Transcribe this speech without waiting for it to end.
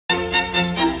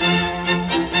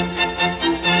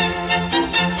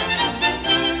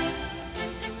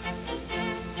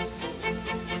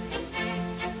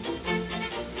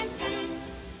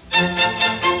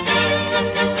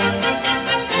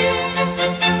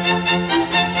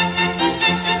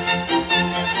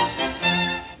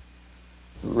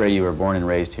Rae, you were born and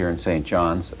raised here in St.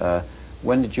 John's.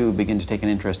 When did you begin to take an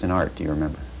interest in art, do you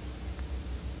remember?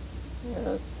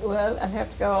 Well, I'd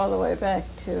have to go all the way back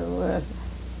to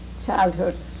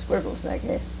childhood scribbles, I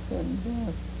guess,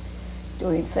 and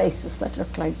doing faces that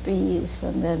looked like bees,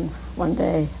 and then one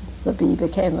day the bee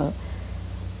became a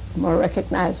more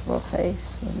recognizable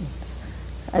face, and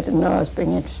I didn't know I was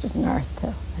being interested in art,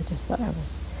 though. I just thought I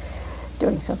was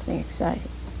doing something exciting.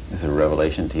 Is it a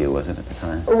revelation to you, was it, at the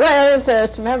time? Well,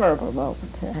 it's a memorable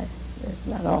moment.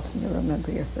 Not often you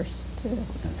remember your first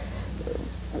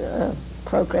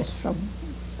progress from,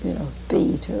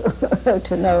 bee to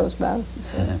to nose, mouth.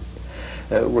 So.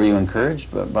 Were you encouraged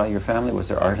by your family? Was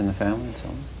there art in the family and so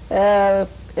on?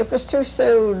 It was too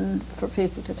soon for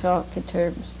people to talk in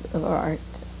terms of art.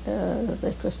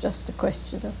 It was just a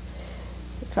question of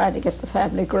trying to get the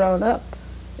family grown up,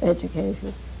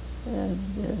 educated, and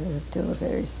do the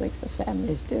various things that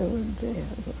families do. And,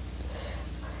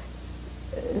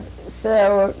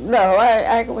 so, no,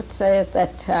 I would say at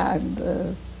that time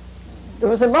there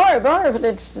was more of an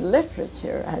interest in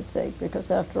literature, I think,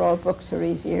 because after all, books are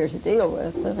easier to deal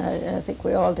with, and I think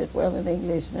we all did well in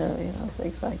English,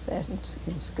 things like that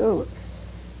in school.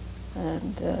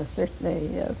 And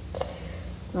certainly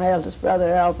my eldest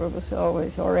brother Albert was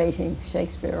always orating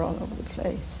Shakespeare all over the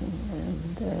place,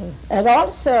 and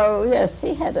also, yes,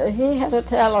 he had a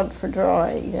talent for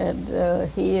drawing, and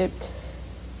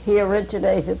he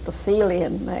originated the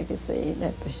Felian magazine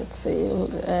at Bishop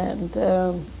Field, and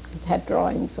it had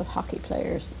drawings of hockey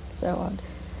players and so on.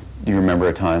 Do you remember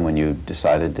a time when you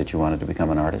decided that you wanted to become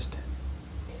an artist?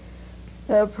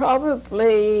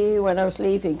 Probably when I was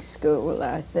leaving school,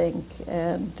 I think,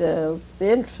 and the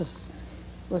interest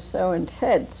was so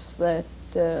intense that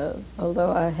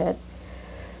although I had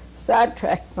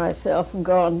sidetracked myself and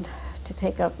gone to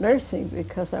take up nursing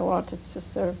because I wanted to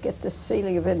sort of get this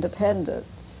feeling of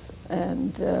independence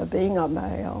and being on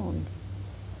my own.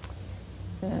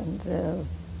 And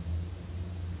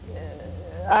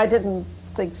I didn't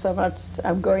think so much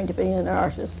I'm going to be an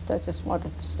artist. I just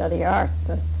wanted to study art.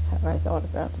 That's how I thought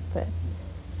about it then.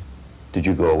 Did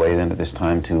you go away then at this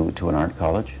time to an art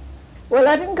college? Well,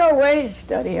 I didn't go away to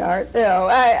study art, no.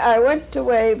 I went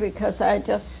away because I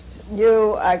just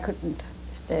knew I couldn't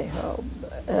stay home.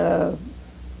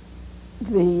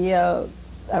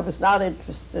 I was not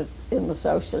interested in the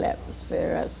social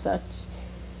atmosphere as such.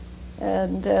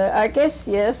 And I guess,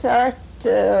 yes, art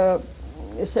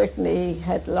certainly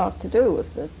had a lot to do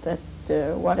with it, that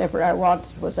whatever I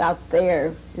wanted was out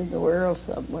there in the world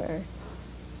somewhere.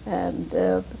 And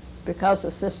because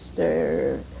a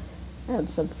sister and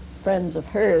some friends of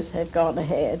hers had gone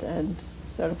ahead and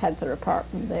sort of had their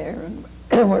apartment there and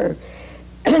were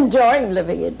enjoying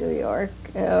living in New York,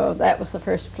 that was the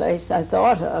first place I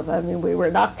thought of. I mean, we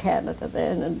were not Canada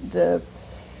then, and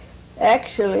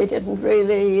actually didn't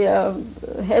really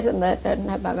didn't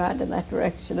have my mind in that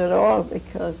direction at all,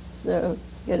 because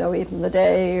even the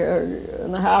day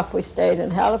and a half we stayed in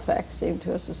Halifax seemed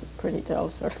to us as a pretty dull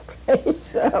sort of place.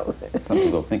 So some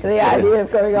people think the idea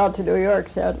of going on to New York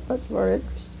sounded much more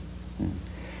interesting.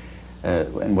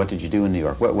 And what did you do in New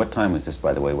York? What time was this,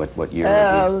 by the way? What year?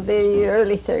 The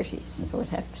early 30s, I would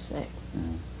have to say.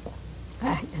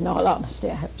 In all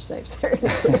honesty, I have to say it's early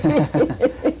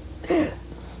 30s.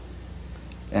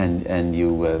 And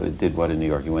you did what in New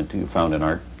York? You found an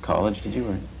art college, did you?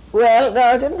 Or? Well,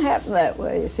 no, it didn't happen that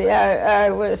way. You see, I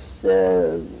was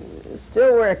still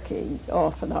working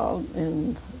off and on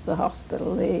in the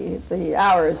hospital. The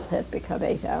hours had become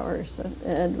 8 hours,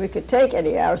 and we could take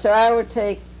any hour. So I would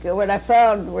take, when I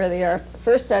found where the art,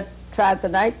 first I tried the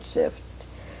night shift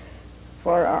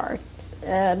for art,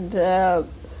 and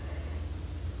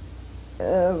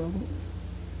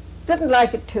didn't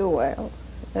like it too well.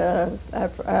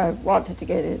 I wanted to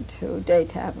get into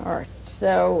daytime art,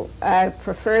 so I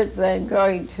preferred then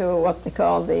going to what they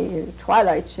call the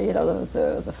twilight shift,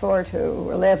 the 4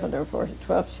 to 11 or 4 to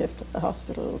 12 shift at the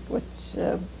hospital, which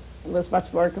was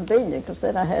much more convenient, because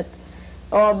then I had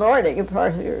all morning and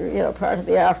part of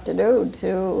the afternoon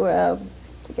to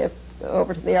get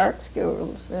over to the art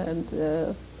schools,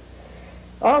 and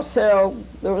also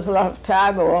there was a lot of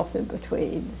time off in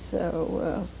between,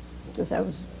 so because I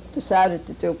was decided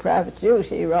to do private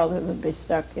duty rather than be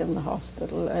stuck in the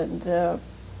hospital, and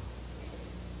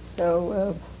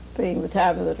so being the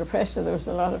time of the Depression, there was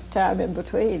a lot of time in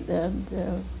between, and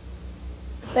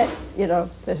that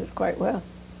fitted quite well.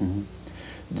 Mm-hmm.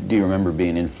 Do you remember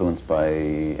being influenced by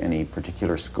any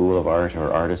particular school of art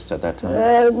or artists at that time?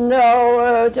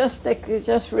 No, just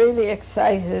really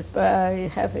excited by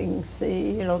having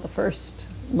the first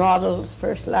models,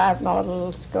 first live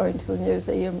models, going to the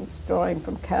museums, drawing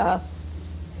from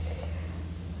casts,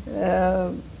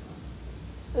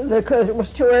 because it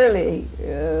was too early.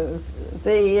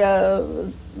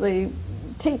 The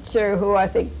teacher who I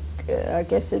think, I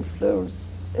guess, influenced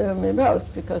me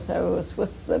most, because I was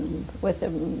with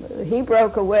him, he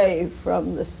broke away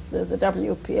from the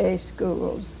WPA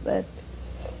schools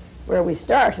where we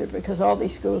started, because all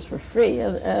these schools were free,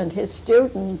 and his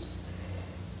students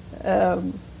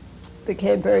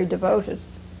became very devoted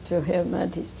to him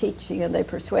and his teaching, and they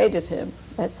persuaded him.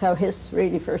 That's how his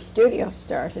really first studio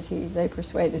started. They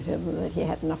persuaded him that he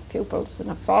had enough pupils,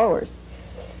 enough followers.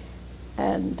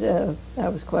 And I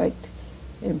was quite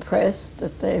impressed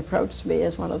that they approached me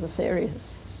as one of the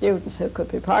serious students who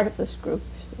could be part of this group.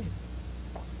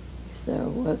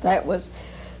 So that was,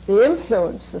 the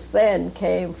influences then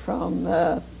came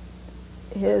from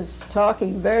his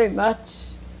talking very much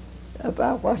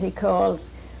about what he called,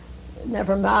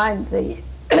 never mind the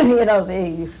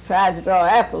the try to draw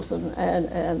apples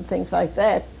and things like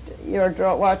that.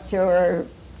 What you're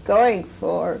going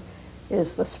for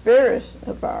is the spirit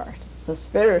of art, the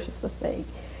spirit of the thing.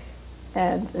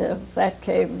 And that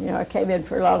came, I came in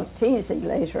for a lot of teasing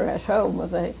later at home when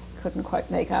they couldn't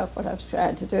quite make out what I was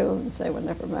trying to do, and say, well,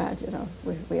 never mind,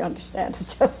 we understand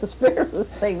it's just the spirit of the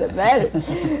thing that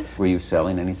matters. Were you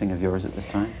selling anything of yours at this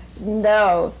time?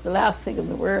 No, it's the last thing in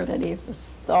the world any of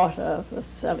us thought of was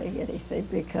selling anything,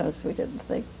 because we didn't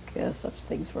think such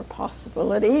things were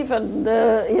possible. And even,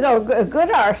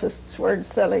 good artists weren't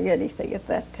selling anything at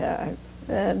that time.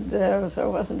 And so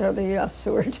it wasn't only us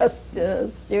who were just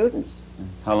students.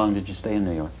 How long did you stay in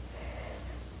New York?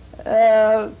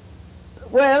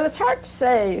 Well, it's hard to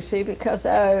say, you see, because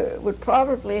I would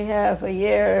probably have a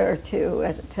year or two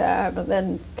at a time and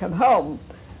then come home,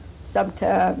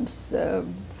 sometimes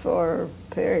for a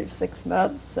period of 6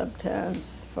 months,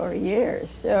 sometimes for a year.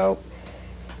 So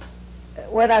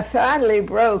when I finally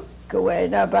broke away,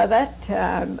 now by that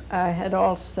time I had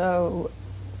also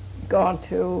gone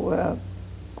to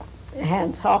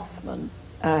Hans Hofmann.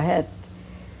 I had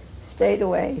stayed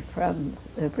away from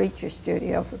the Breacher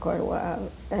studio for quite a while,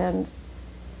 and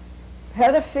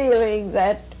had a feeling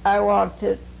that I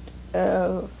wanted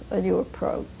a new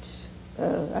approach.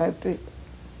 I've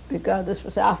begun, this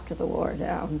was after the war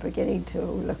now, I'm beginning to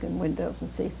look in windows and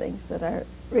see things that I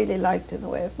really liked in the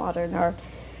way of modern art.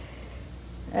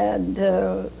 And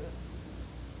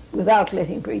without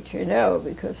letting Breacher know,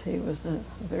 because he was a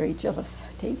very jealous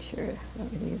teacher. I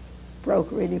mean, he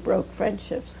really broke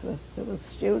friendships with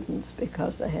students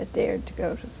because they had dared to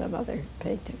go to some other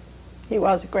painter. He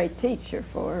was a great teacher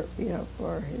for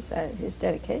his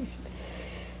dedication.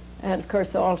 And of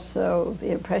course also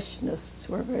the Impressionists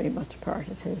were very much part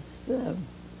of his, the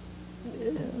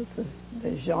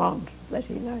genre that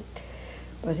he liked.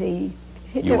 But he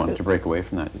You wanted to break away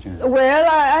from that, did you? Well,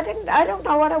 I don't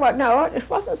know what I want. No, it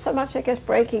wasn't so much, I guess,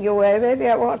 breaking away. Maybe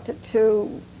I wanted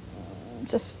to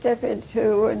just step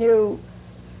into a new,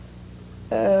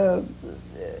 to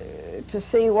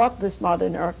see what this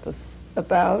modern art was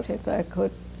about, if I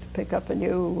could pick up a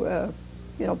new,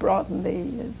 broaden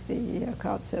the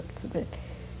concepts a bit.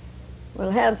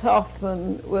 Well, Hans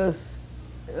Hofmann was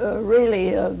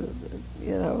really,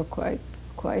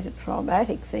 quite a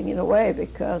traumatic thing in a way,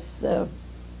 because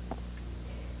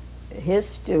his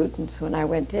students, when I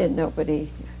went in, nobody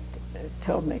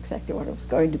told me exactly what it was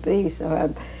going to be, so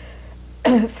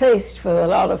I'm faced with a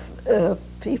lot of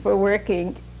people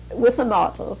working with a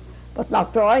model, but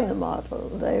not drawing the model.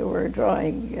 They were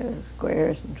drawing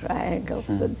squares and triangles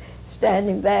and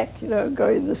standing back,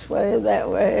 going this way and that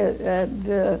way,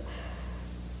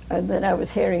 and then I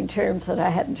was hearing terms that I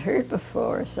hadn't heard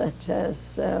before, such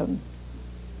as,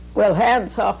 well,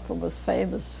 Hans Hofmann was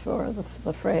famous for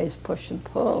the phrase push and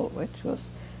pull, which was,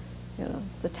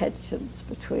 the tensions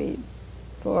between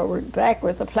forward and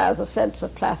backward, the sense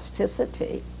of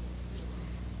plasticity,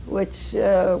 which,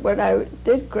 when I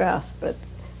did grasp it,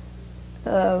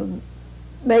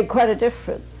 made quite a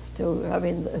difference to,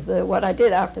 what I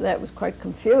did after that was quite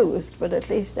confused, but at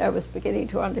least I was beginning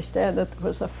to understand that there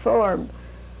was a form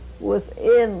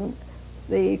within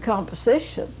the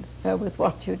composition, with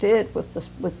what you did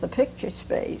with the picture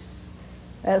space,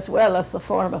 as well as the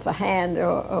form of a hand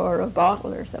or a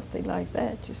bottle or something like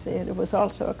that, you see. And it was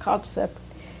also a concept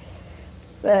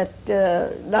that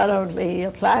not only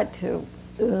applied to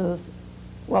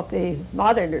what the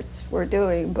modernists were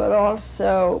doing, but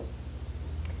also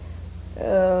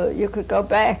you could go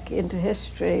back into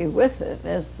history with it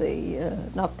as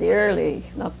not the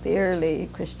early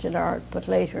Christian art, but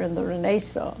later in the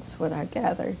Renaissance, when I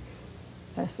gather,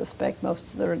 I suspect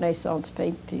most of the Renaissance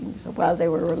paintings, while they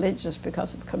were religious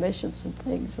because of commissions and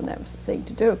things, and that was the thing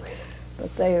to do,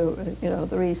 But they, you know,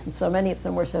 the reason so many of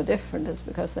them were so different is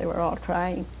because they were all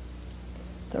trying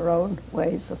their own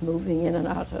ways of moving in and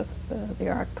out of the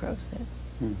art process.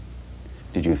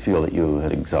 Did you feel that you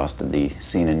had exhausted the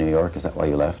scene in New York? Is that why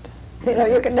you left? You know,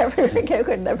 you could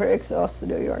never exhaust the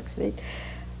New York scene.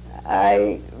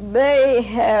 I may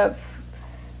have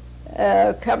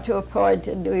come to a point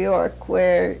in New York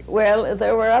where, well,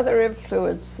 there were other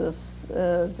influences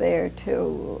there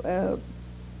too.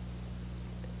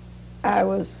 I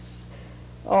was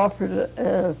offered,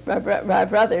 my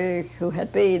brother, who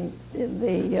had been in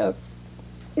the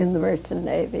Merchant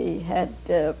Navy, had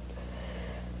the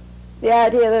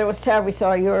idea that it was time we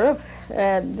saw Europe,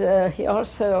 and he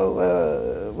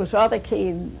also was rather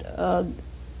keen on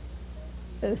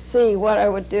see what I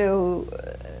would do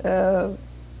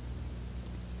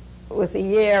with a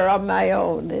year on my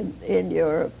own in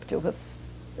Europe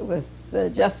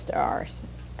with just art,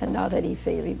 and not any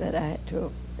feeling that I had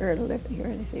to earn a living or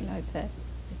anything like that.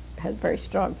 I had a very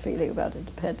strong feeling about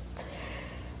independence.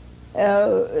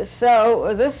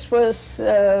 So this was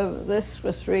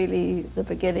really the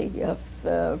beginning of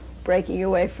breaking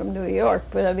away from New York.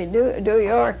 But I mean, New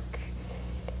York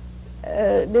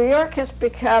has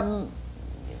become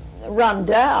run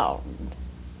down,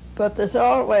 but there's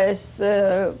always,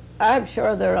 I'm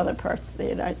sure there are other parts of the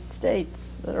United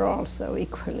States that are also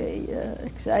equally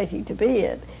exciting to be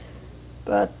in.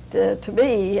 But to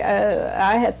me,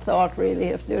 I had thought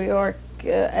really of New York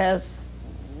as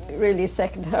really a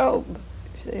second home,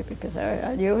 see, because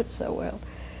I knew it so well.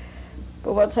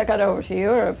 But once I got over to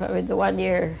Europe, I mean, the 1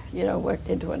 year, you know, worked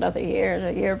into another year and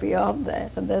a year beyond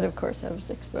that. And then, of course, I was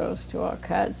exposed to all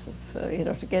kinds of, you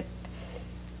know, to get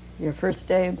your first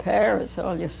day in Paris,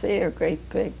 all you see are great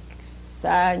big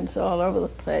signs all over the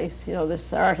place. You know,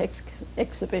 this art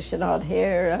exhibition on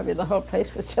here. I mean, the whole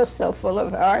place was just so full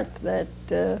of art that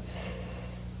it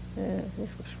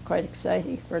was quite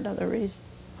exciting for another reason.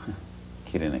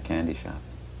 Kid in a candy shop.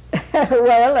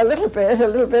 Well, a little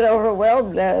bit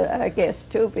overwhelmed, I guess,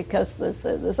 too, because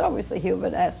there's always the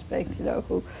human aspect, you know,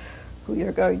 who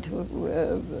you're going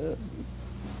to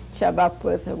chum up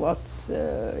with, and what's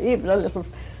even a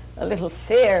little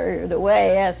fear in a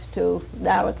way as to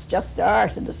now it's just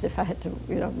art, and as if I had to,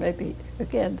 you know, maybe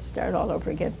again start all over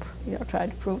again, you know,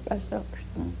 trying to prove myself.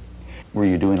 Were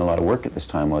you doing a lot of work at this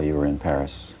time while you were in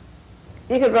Paris?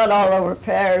 You could run all over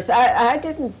Paris. I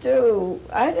didn't do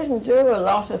a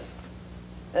lot of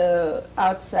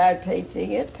outside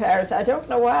painting in Paris. I don't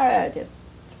know why I didn't,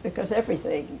 because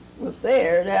everything was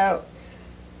there. Now,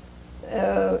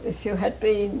 if you had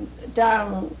been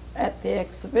down at the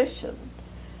exhibition,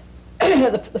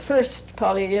 the first,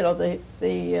 probably, you know,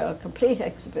 the complete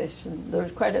exhibition, there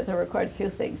were quite a few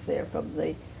things there from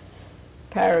the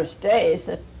Paris days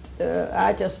that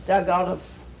I just dug out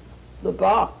of the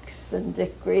box, and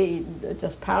Dick Green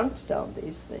just pounced on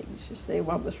these things. You see,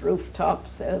 one was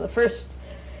rooftops. The first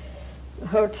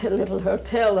little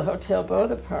hotel, the Hotel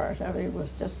Bonaparte, I mean, it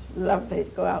was just lovely to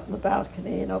go out in the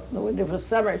balcony and open the window. It was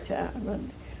summertime,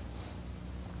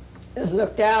 and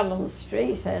look down on the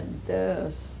street, and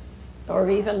or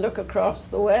even look across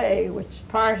the way, which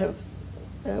part of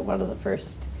one of the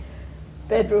first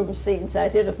bedroom scenes I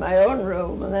did of my own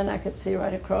room, and then I could see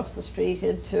right across the street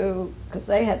into, because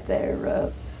they had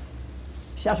their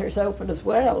shutters open as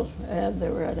well, and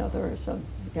I know there were some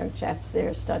young chaps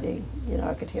there studying, you know,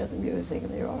 I could hear the music,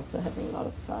 and they were also having a lot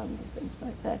of fun and things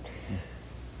like that.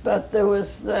 But there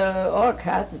was all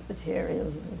kinds of material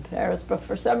in Paris, but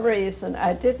for some reason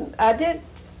I did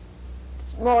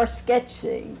more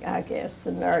sketching, I guess,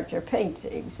 than larger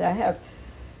paintings. I have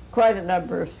quite a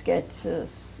number of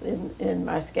sketches in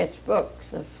my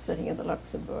sketchbooks of sitting in the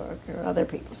Luxembourg, or other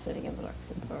people sitting in the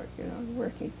Luxembourg, you know,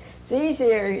 working. It's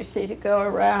easier, you see, to go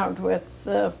around with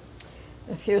a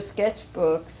few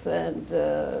sketchbooks and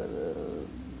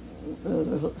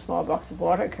a small box of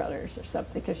watercolors or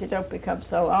something, because you don't become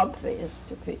so obvious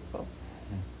to people.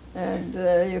 And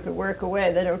you can work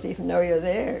away, they don't even know you're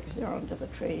there, because you're under the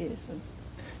trees. And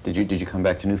Did you come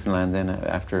back to Newfoundland then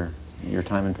after your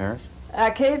time in Paris? I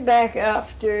came back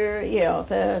after, you know,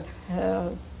 the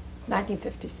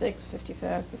 1956,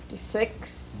 55,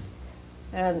 56,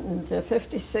 and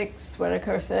 56, when, of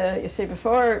course, you see,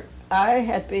 before I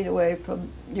had been away from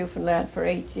Newfoundland for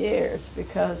 8 years,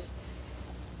 because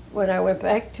when I went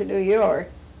back to New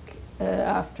York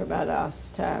after my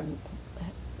last time,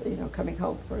 you know, coming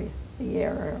home for a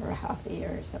year or a half a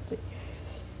year or something,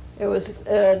 it was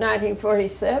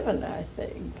 1947, I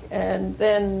think. And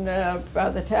then by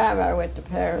the time I went to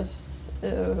Paris,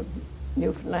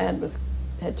 Newfoundland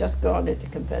had just gone into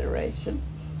Confederation.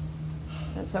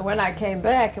 And so when I came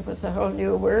back, it was a whole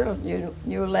new world,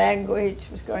 new language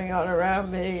was going on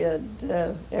around me, and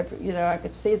I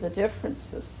could see the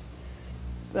differences.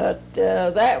 But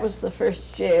that was the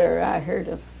first year I heard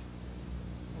of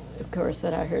course,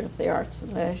 that I heard of the arts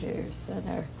and leisures, and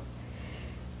I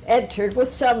entered with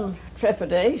some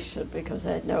trepidation because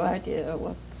I had no idea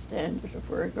what the standard of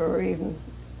work or even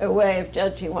a way of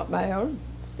judging what my own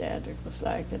standard was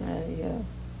like, and I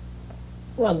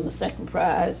won the second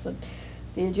prize. And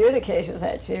the adjudicator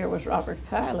that year was Rae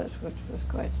Perlin, which was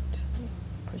quite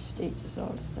prestigious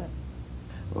also.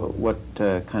 What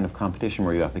kind of competition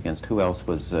were you up against? Who else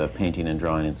was painting and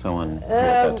drawing and so on at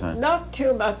that time? Not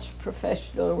too much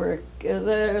professional work.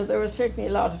 There was certainly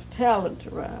a lot of talent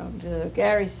around.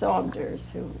 Gary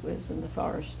Saunders, who was in the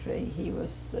forestry, he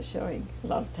was showing a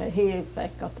lot of talent. He, in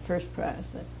fact, got the first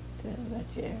prize that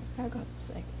year. I got the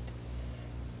second.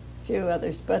 A few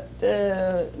others, but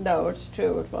no, it's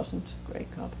true, it wasn't great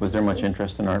competition. Was there much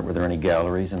interest in art? Were there any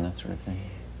galleries and that sort of thing?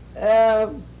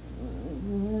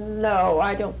 No,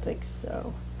 I don't think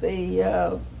so.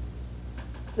 The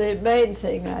main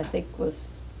thing, I think,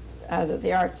 was either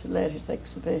the Arts and Leisures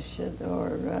exhibition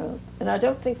or, and I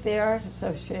don't think the Art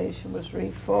Association was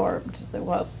reformed. There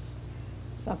was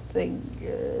something,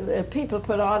 people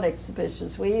put on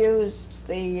exhibitions. We used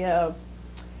the,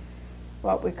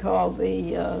 what we call the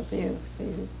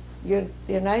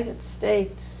United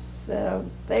States.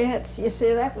 They had, you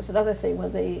see, that was another thing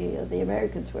when the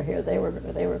Americans were here. They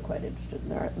were quite interested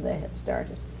in art, and they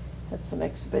had some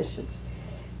exhibitions.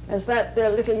 There's that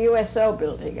little USO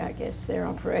building, I guess, there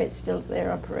on Parade, still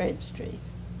there on Parade Street,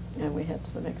 and we had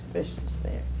some exhibitions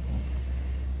there,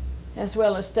 as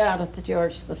well as down at the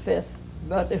George V.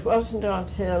 But it wasn't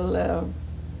until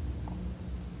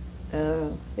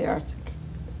the arts and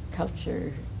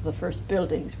culture, the first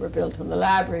buildings were built, and the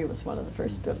library was one of the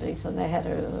first buildings, and they had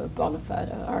a bona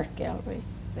fide art gallery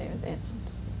there then.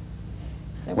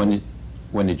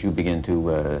 When did you begin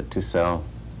to sell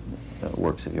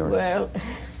works of yours? Well,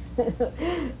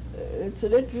 it's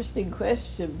an interesting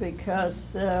question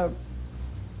because it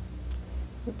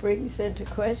brings into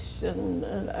question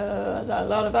a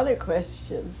lot of other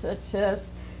questions, such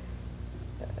as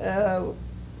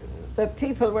that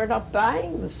people were not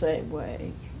buying the same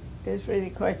way. It's really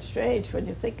quite strange when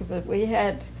you think of it. We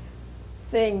had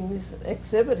things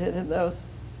exhibited in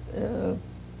those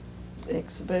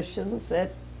exhibitions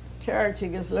that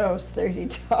charging as low as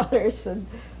 $30, and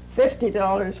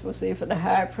 $50 was even a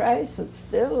high price, and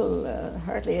still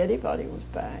hardly anybody was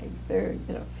buying. Very,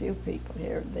 few people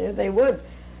here and there. They would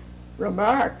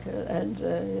remark and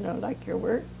like your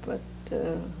work, but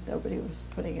nobody was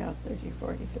putting out $30,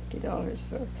 $40, $50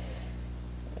 for.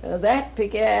 That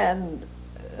began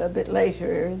a bit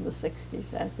later in the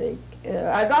 60s, I think.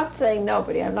 I'm not saying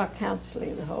nobody, I'm not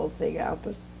cancelling the whole thing out,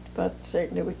 but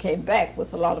certainly we came back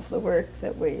with a lot of the work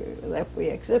that we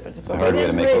exhibited. It's a hard way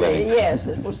to make a living. Yes,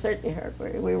 it was certainly hard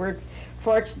work. We weren't,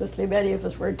 fortunately, many of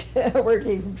us weren't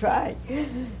even trying.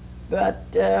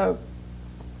 But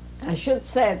I should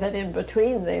say that in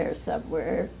between there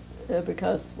somewhere,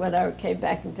 because when I came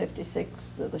back in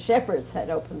 '56, the Shepherds had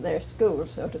opened their school,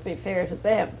 so to be fair to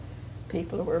them,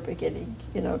 people were beginning,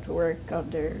 to work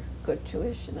under good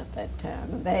tuition at that time,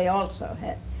 and they also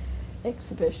had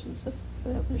exhibitions of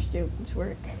their students'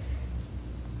 work.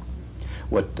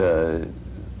 What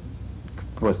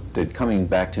did coming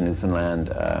back to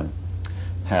Newfoundland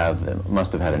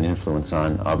must have had an influence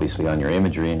on, obviously, on your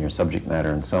imagery and your subject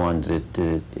matter and so on?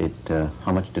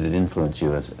 How much did it influence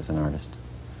you as an artist?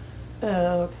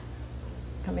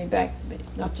 Coming back,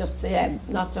 not just the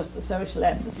social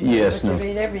atmosphere. Yes, no. You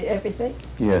mean everything?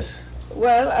 Yes.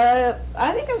 Well,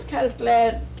 I think I was kind of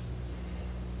glad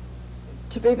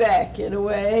to be back in a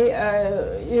way.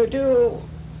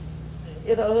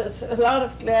 It's a lot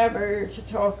of glamour to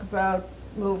talk about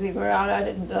moving around. I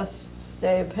didn't just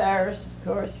stay in Paris, of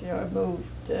course. I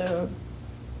moved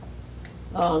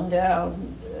on down.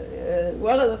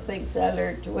 One of the things I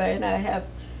learned away, and I have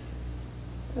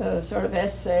a sort of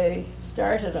essay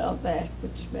started on that,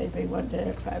 which maybe one day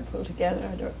I'll try and pull together,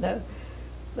 I don't know,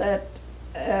 that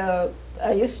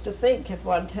I used to think at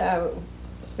one time,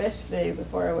 especially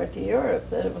before I went to Europe,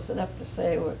 that it was enough to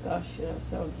say, well, gosh,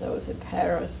 so-and-so was in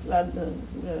Paris, London,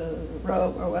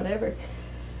 Rome, or whatever.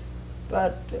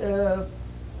 But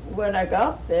when I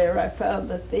got there, I found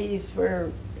that these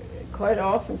were quite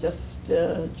often just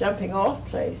jumping off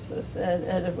places,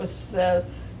 and it was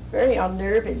very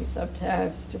unnerving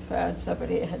sometimes to find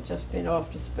somebody had just been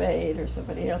off to Spain or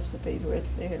somebody else had been with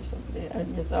me or somebody,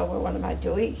 and you thought, well, what am I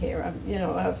doing here? I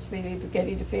was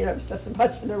beginning to feel I was just as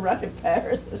much in a rut in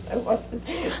Paris as I was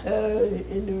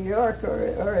in New York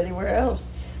or anywhere else.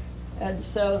 And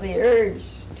so the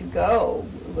urge to go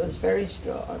was very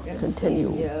strong. And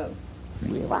Continue.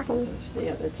 See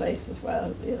other places.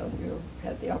 Well, you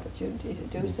had the opportunity to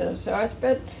do so. So I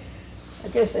spent, I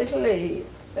guess, Italy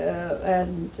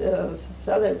and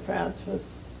southern France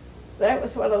was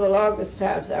one of the longest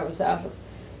times I was out of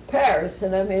Paris.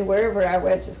 And I mean, wherever I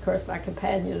went, of course, my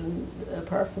companion,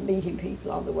 apart from meeting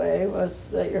people on the way,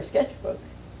 was your sketchbook.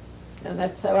 And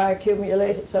that's how I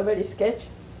accumulated so many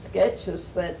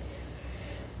sketches that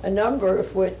a number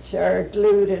of which are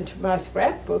glued into my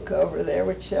scrapbook over there,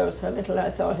 which shows how little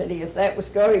I thought any of that was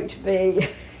going to be.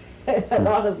 A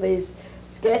lot of these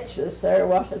sketches are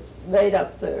what has made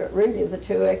up really the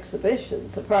two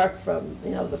exhibitions, apart from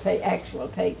the actual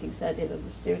paintings I did in the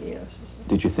studios.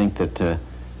 Did you think that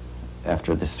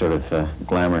after this sort of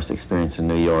glamorous experience in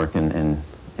New York and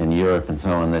Europe and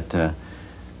so on, that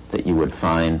you would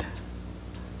find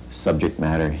subject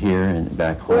matter here and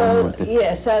back home? Well,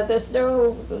 yes, there's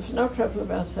no trouble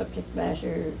about subject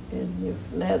matter in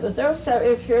Newfoundland. There's no, so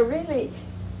if you're really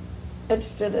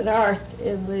interested in art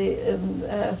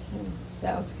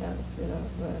sounds kind of,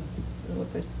 a little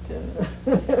bit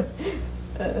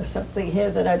something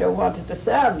here that I don't want it to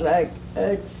sound like.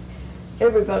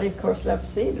 Everybody, of course, loves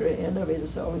scenery, and I mean,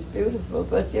 it's always beautiful,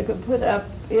 but you can put up,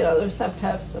 there's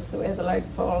sometimes just the way the light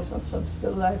falls on some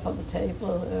still life on the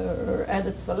table, and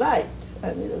it's the light.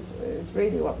 I mean, it's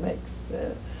really what makes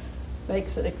it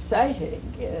exciting.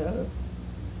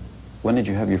 When did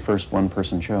you have your first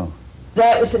one-person show?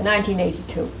 That was in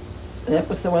 1982. That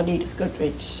was the one Edith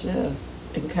Goodrich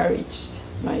encouraged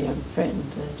my young friend,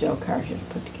 Joe Carter, to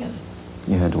put together.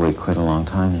 You had to wait quite a long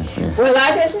time then for your... Well,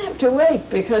 I didn't have to wait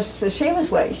because she was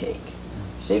waiting.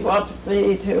 She wanted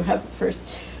me to have the first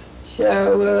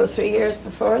show 3 years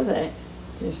before that,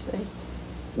 you see.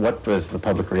 What was the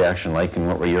public reaction like, and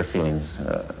what were your feelings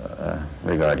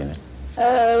regarding it?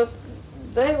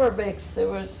 They were mixed. There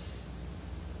was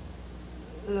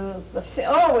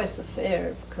always the fear,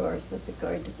 of course, is it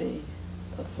going to be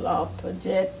a flop? And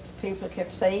yet people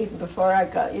kept saying, even before I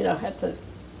got, had the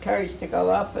courage to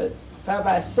go up by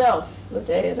myself the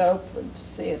day it opened to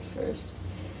see it first,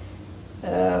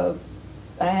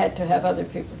 I had to have other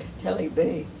people telling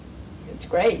me, it's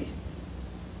great.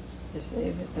 You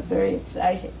see, very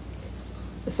exciting.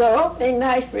 So opening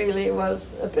night really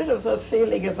was a bit of a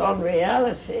feeling of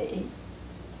unreality,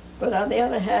 but on the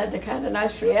other hand, a kind of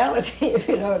nice reality, if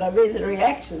you know what I mean. The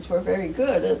reactions were very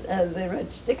good, and the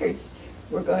red stickers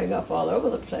were going up all over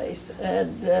the place.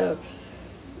 And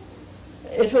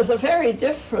it was a very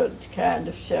different kind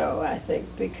of show, I think,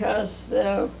 because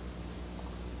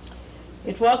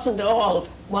it wasn't all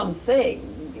one thing.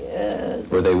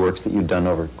 Were they works that you'd done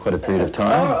over quite a period of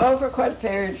time? Over quite a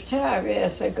period of time,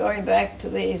 yes. Going back to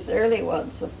these early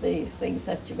ones of the things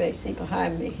that you may see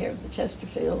behind me here, the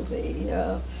Chesterfield,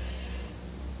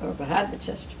 or behind the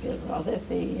Chesterfield, rather,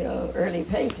 the early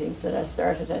paintings that I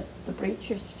started at the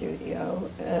Breacher Studio.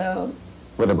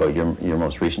 What about your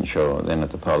most recent show then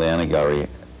at the Pollyanna Gallery?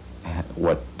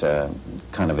 What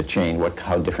kind of a change?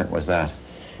 How different was that?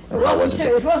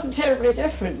 It wasn't terribly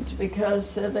different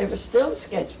because they were still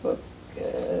sketchbook.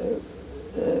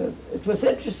 It was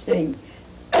interesting.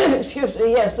 Excuse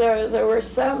me. Yes, there were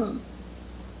some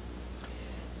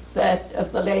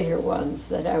of the later ones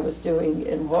that I was doing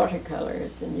in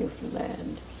watercolors in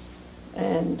Newfoundland,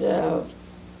 and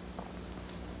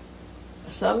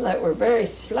some that were very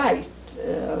slight.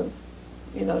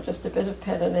 Just a bit of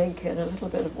pen and ink and a little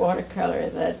bit of watercolor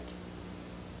that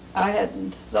I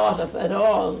hadn't thought of at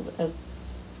all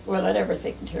as, well, I never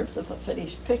think in terms of a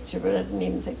finished picture, but I didn't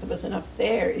even think there was enough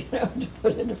there, to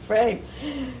put in a frame.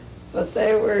 But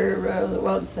they were the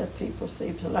ones that people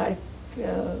seemed to like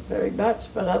very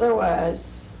much, but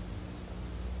otherwise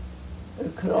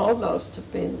it could almost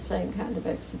have been the same kind of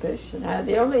exhibition.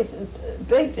 The only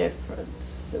big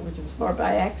difference, which was more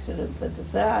by accident than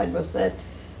design, was that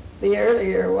the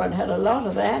earlier one had a lot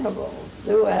of animals.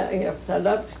 I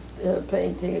loved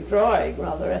painting and drawing,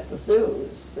 rather, at the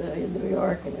zoos in New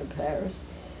York and in Paris.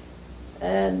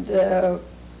 And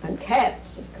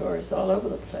cats, of course, all over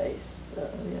the place. I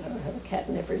have a cat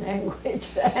in every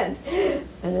language and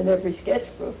in every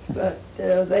sketchbook. But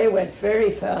they went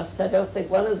very fast. I don't think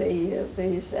one of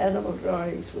these animal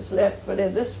drawings was left, but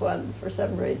in this one, for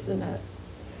some reason,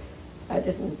 they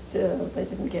didn't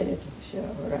get into the show,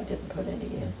 or I didn't put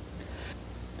any in.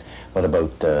 What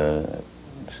about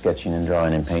sketching and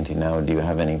drawing and painting now. Do you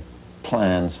have any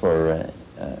plans for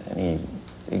any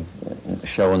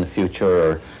show in the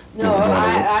future? Or no,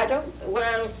 I don't.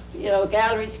 Well, you know,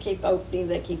 galleries keep opening.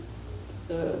 They keep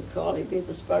calling me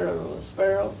the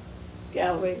Sparrow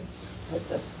Gallery. Has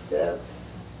just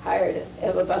hired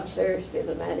Emma Butler to be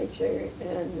the manager,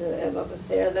 and Emma was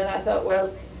there. And then I thought,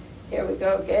 well, here we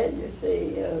go again. You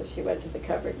see, she went to the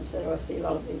cupboard and said, oh, I see a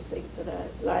lot of these things that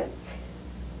I like.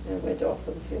 And went off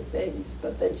with a few things.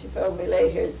 But then she phoned me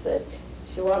later and said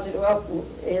she wanted to open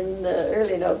in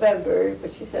early November,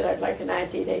 but she said, I'd like a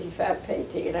 1985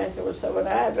 painting. And I said, well, so would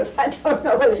I, but I don't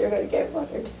know whether you're going to get one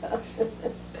or not.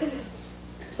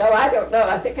 So I don't know.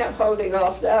 I think I'm holding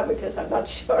off now because I'm not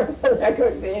sure whether I'm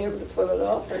going to be able to pull it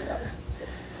off or not. So.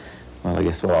 Well, I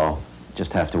guess we'll all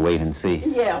just have to wait and see.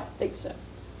 Yeah, I think so.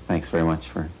 Thanks very much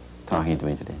for talking to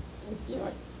me today.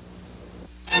 Sure.